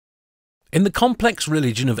In the complex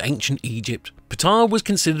religion of ancient Egypt, Ptah was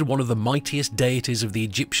considered one of the mightiest deities of the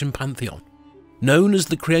Egyptian pantheon. Known as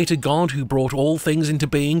the creator god who brought all things into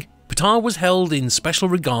being, Ptah was held in special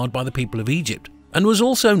regard by the people of Egypt, and was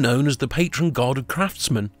also known as the patron god of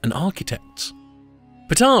craftsmen and architects.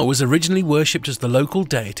 Ptah was originally worshipped as the local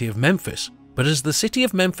deity of Memphis, but as the city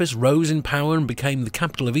of Memphis rose in power and became the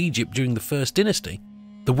capital of Egypt during the First Dynasty,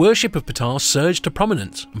 the worship of Ptah surged to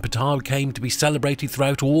prominence, and Ptah came to be celebrated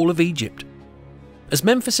throughout all of Egypt. As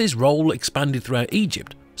Memphis's role expanded throughout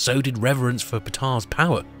Egypt, so did reverence for Ptah's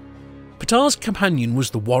power. Ptah's companion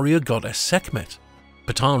was the warrior goddess Sekhmet.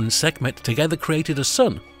 Ptah and Sekhmet together created a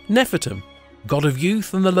son, Nefertum, god of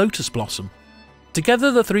youth and the lotus blossom.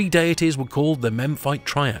 Together the three deities were called the Memphite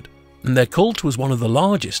Triad, and their cult was one of the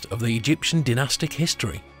largest of the Egyptian dynastic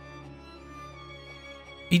history.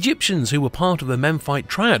 Egyptians who were part of the Memphite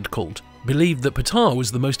Triad cult believed that Ptah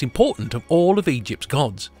was the most important of all of Egypt's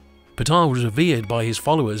gods. Ptah was revered by his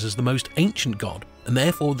followers as the most ancient god, and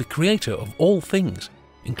therefore the creator of all things,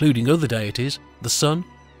 including other deities, the sun,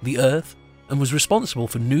 the earth, and was responsible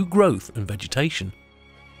for new growth and vegetation.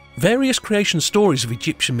 Various creation stories of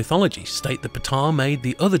Egyptian mythology state that Ptah made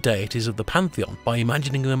the other deities of the pantheon by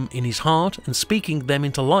imagining them in his heart and speaking them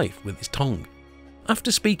into life with his tongue.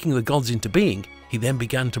 After speaking the gods into being, he then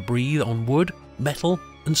began to breathe on wood, metal,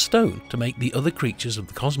 and stone to make the other creatures of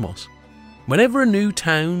the cosmos. Whenever a new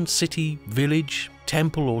town, city, village,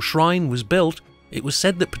 temple, or shrine was built, it was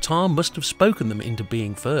said that Ptah must have spoken them into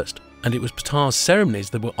being first, and it was Ptah's ceremonies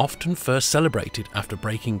that were often first celebrated after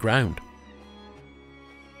breaking ground.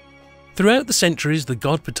 Throughout the centuries, the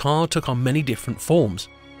god Ptah took on many different forms.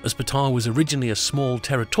 As Ptah was originally a small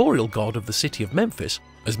territorial god of the city of Memphis,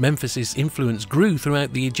 as Memphis's influence grew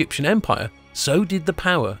throughout the Egyptian Empire, so did the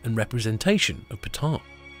power and representation of Ptah.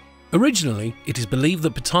 Originally, it is believed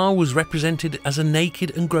that Ptah was represented as a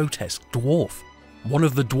naked and grotesque dwarf, one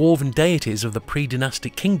of the dwarven deities of the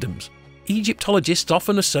pre-dynastic kingdoms. Egyptologists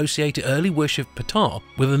often associate early worship of Ptah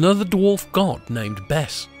with another dwarf god named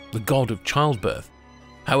Bes, the god of childbirth.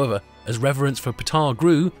 However, as reverence for Ptah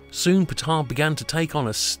grew, soon Ptah began to take on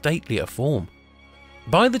a statelier form.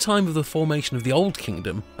 By the time of the formation of the Old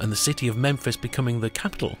Kingdom and the city of Memphis becoming the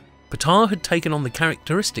capital, Ptah had taken on the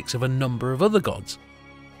characteristics of a number of other gods,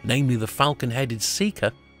 namely the falcon-headed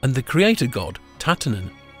Seeker and the creator god Tatanen.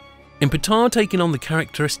 In Ptah taking on the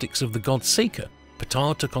characteristics of the god Seeker,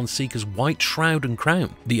 Ptah took on Seeker's white shroud and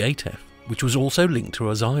crown, the Atef, which was also linked to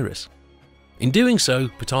Osiris. In doing so,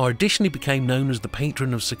 Ptah additionally became known as the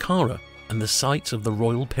patron of Saqqara and the sites of the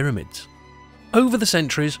royal pyramids. Over the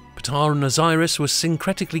centuries, Ptah and Osiris were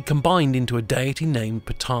syncretically combined into a deity named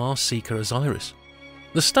Ptah Seeker Osiris.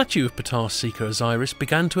 The statue of Ptah Seeker Osiris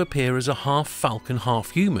began to appear as a half falcon,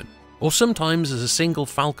 half human, or sometimes as a single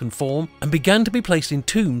falcon form, and began to be placed in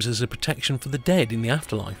tombs as a protection for the dead in the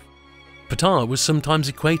afterlife. Ptah was sometimes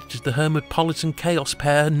equated to the Hermopolitan chaos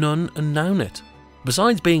pair Nun and Naunet.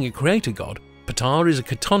 Besides being a creator god, Ptah is a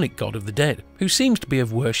chthonic god of the dead, who seems to be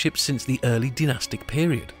of worship since the early dynastic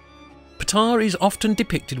period. Ptah is often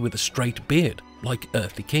depicted with a straight beard, like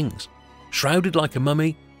earthly kings, shrouded like a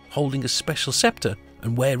mummy, holding a special scepter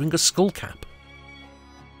and wearing a skull cap.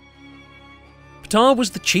 Ptah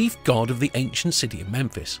was the chief god of the ancient city of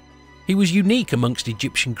Memphis. He was unique amongst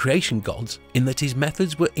Egyptian creation gods in that his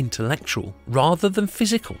methods were intellectual rather than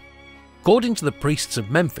physical. According to the priests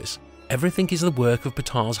of Memphis, everything is the work of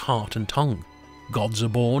Ptah's heart and tongue. Gods are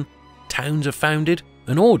born, towns are founded,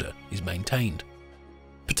 and order is maintained.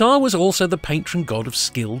 Ptah was also the patron god of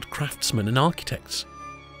skilled craftsmen and architects.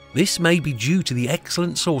 This may be due to the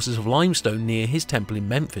excellent sources of limestone near his temple in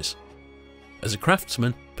Memphis. As a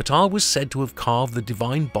craftsman, Ptah was said to have carved the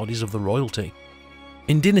divine bodies of the royalty.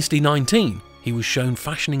 In Dynasty 19, he was shown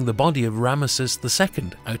fashioning the body of Ramesses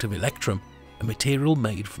II out of electrum, a material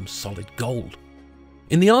made from solid gold.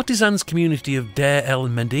 In the artisans' community of Deir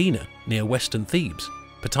el-Medina, near western Thebes,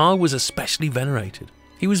 Ptah was especially venerated.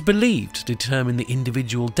 He was believed to determine the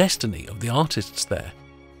individual destiny of the artists there.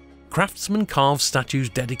 Craftsmen carved statues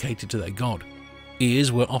dedicated to their god.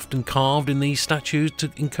 Ears were often carved in these statues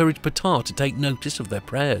to encourage Ptah to take notice of their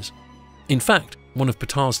prayers. In fact, one of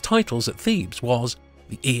Ptah's titles at Thebes was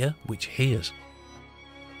the ear which hears.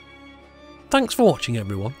 Thanks for watching,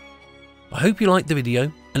 everyone. I hope you liked the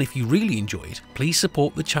video, and if you really enjoy it, please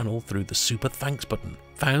support the channel through the super thanks button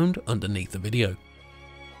found underneath the video.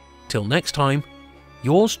 Till next time,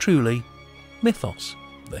 yours truly, Mythos,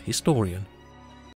 the Historian.